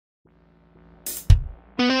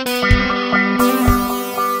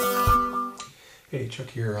Chuck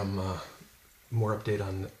here. More update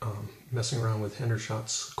on messing around with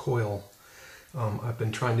Hendershot's coil. I've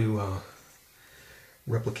been trying to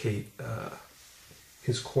replicate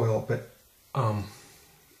his coil, but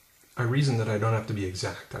I reasoned that I don't have to be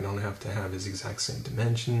exact. I don't have to have his exact same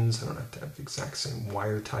dimensions. I don't have to have the exact same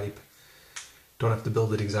wire type. Don't have to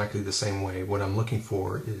build it exactly the same way. What I'm looking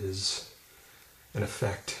for is an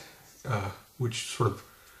effect which sort of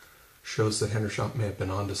shows that Hendershot may have been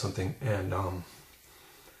onto something. And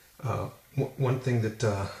one thing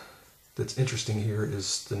that's interesting here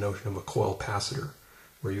is the notion of a coil capacitor,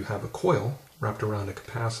 where you have a coil wrapped around a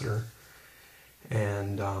capacitor,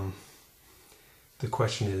 and the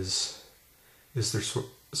question is there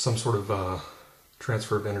some sort of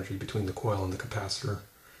transfer of energy between the coil and the capacitor,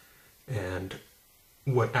 and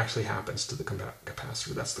what actually happens to the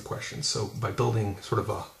capacitor? That's the question. So by building sort of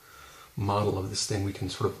a model of this thing, we can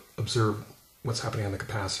sort of observe what's happening on the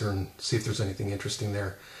capacitor and see if there's anything interesting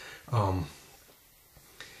there.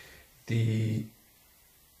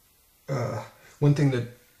 One thing that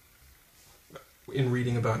in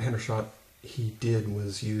reading about Hendershot he did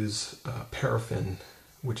was use paraffin,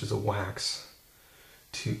 which is a wax,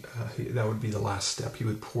 to that would be the last step. He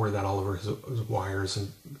would pour that all over his wires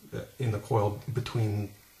and in the coil, between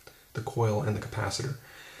the coil and the capacitor,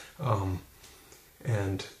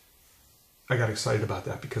 and I got excited about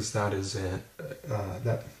that because that is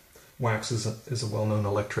that wax is a well-known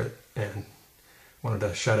electret, and wanted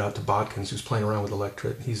to shout out to Bodkins, who's playing around with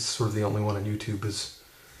electret. He's sort of the only one on YouTube who's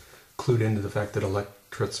clued into the fact that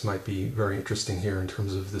electrets might be very interesting here in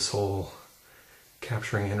terms of this whole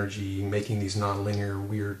capturing energy, making these non-linear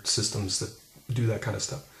weird systems that do that kind of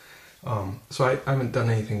stuff. So I haven't done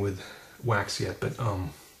anything with wax yet, but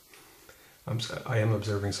I am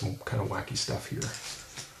observing some kind of wacky stuff here.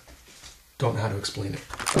 Don't know how to explain it.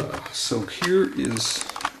 So here is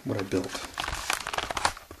what I built.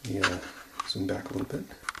 Yeah, zoom back a little bit.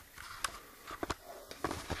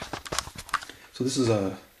 So this is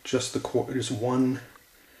just one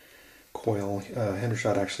coil.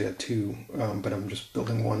 Hendershot actually had two, but I'm just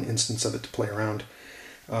building one instance of it to play around.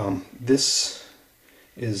 This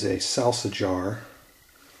is a salsa jar,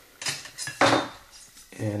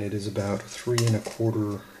 and it is about 3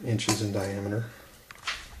 1/4 inches in diameter.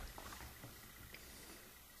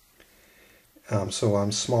 So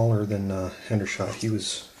I'm smaller than Hendershot. He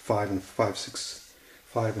was 5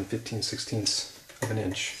 15/16 of an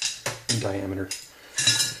inch in diameter.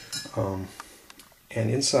 And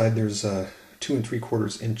inside there's 2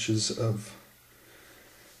 3/4 inches of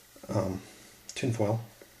tinfoil,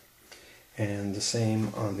 and the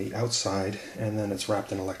same on the outside, and then it's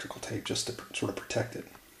wrapped in electrical tape just to sort of protect it.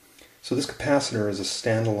 So this capacitor is a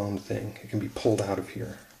standalone thing. It can be pulled out of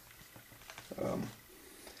here.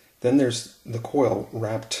 Then there's the coil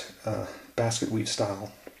wrapped basket weave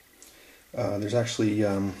style. There's actually,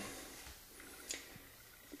 and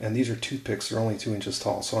these are toothpicks, they're only 2 inches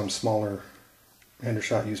tall, so I'm smaller.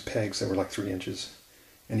 Hendershot used pegs that were like 3 inches,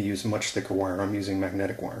 and he used much thicker wire. I'm using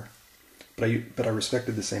magnetic wire. But I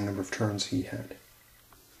respected the same number of turns he had.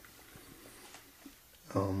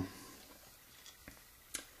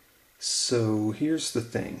 So here's the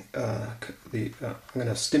thing. I'm going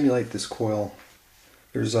to stimulate this coil.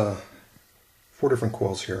 There's 4 different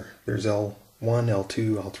coils here. There's L1,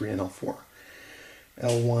 L2, L3, and L4.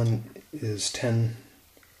 L1 is 10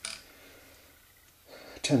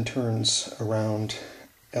 turns around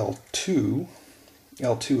L2.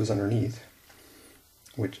 L2 is underneath,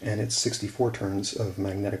 and it's 64 turns of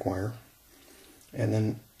magnetic wire. And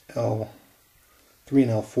then L3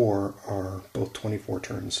 and L4 are both 24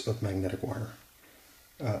 turns of magnetic wire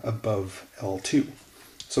above L2.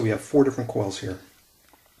 So we have 4 different coils here.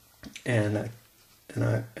 And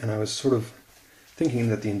I was sort of thinking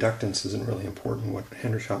that the inductance isn't really important. What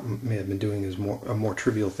Hendershot may have been doing is a more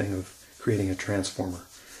trivial thing of creating a transformer.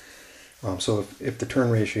 So if the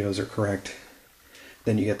turn ratios are correct,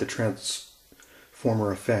 then you get the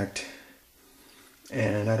transformer effect,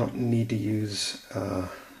 and I don't need to use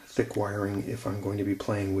thick wiring if I'm going to be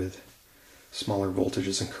playing with smaller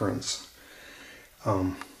voltages and currents.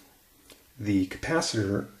 The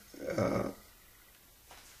capacitor,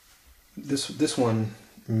 this one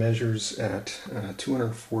measures at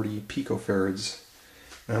 240 picofarads,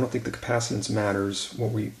 and I don't think the capacitance matters.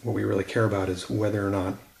 What we really care about is whether or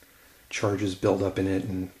not charges build up in it,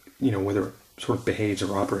 and whether it sort of behaves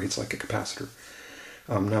or operates like a capacitor.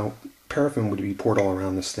 Now, paraffin would be poured all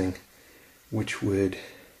around this thing, which would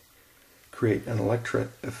create an electret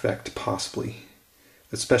effect, possibly,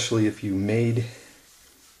 especially if you made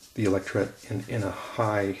the electret in a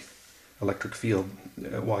high electric field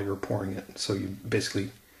while you're pouring it. So you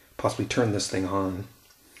basically possibly turn this thing on,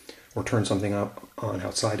 or turn something on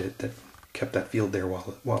outside it that kept that field there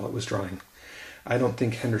while it was drying. I don't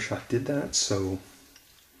think Hendershot did that, so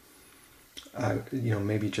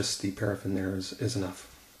maybe just the paraffin there is enough.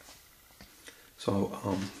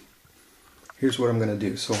 So here's what I'm going to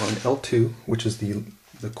do. So on L2, which is the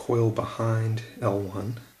coil behind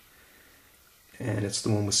L1, and it's the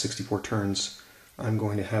one with 64 turns, I'm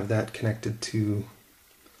going to have that connected to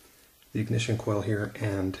the ignition coil here,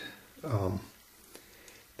 and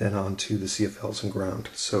then onto the CFLs and ground.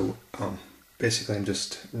 So basically I'm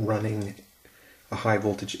just running a high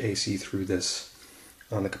voltage AC through this.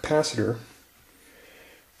 On the capacitor,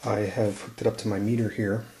 I have hooked it up to my meter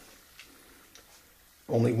here.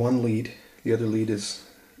 Only one lead. The other lead is,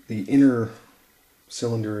 the inner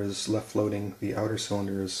cylinder is left floating, the outer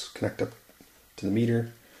cylinder is connected up to the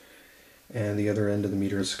meter, and the other end of the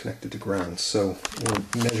meter is connected to ground. So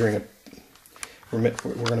we're measuring it. We're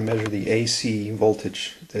going to measure the AC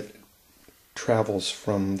voltage that travels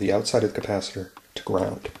from the outside of the capacitor to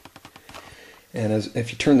ground. And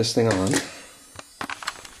if you turn this thing on,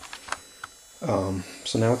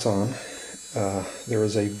 so now it's on, there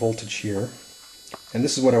is a voltage here, and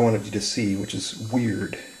this is what I wanted you to see, which is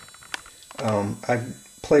weird. I've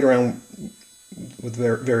played around with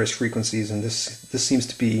various frequencies, and this seems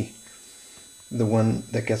to be the one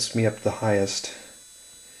that gets me up the highest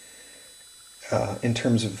in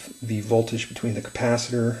terms of the voltage between the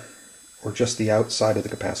capacitor, or just the outside of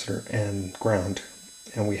the capacitor, and ground.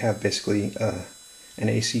 And we have basically an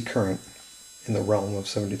AC current in the realm of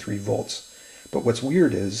 73 volts. But what's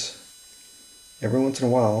weird is, every once in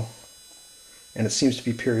a while, and it seems to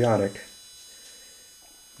be periodic,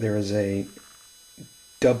 there is a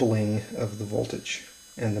doubling of the voltage,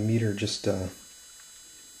 and the meter just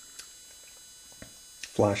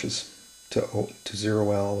flashes to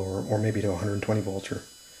 0L, or maybe to 120 volts, or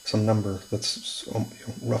some number that's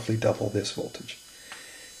roughly double this voltage.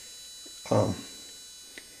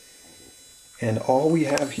 And all we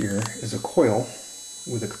have here is a coil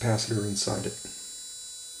with a capacitor inside it.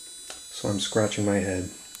 So I'm scratching my head.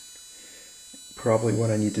 Probably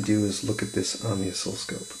what I need to do is look at this on the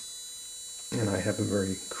oscilloscope. And I have a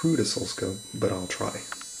very crude oscilloscope, but I'll try.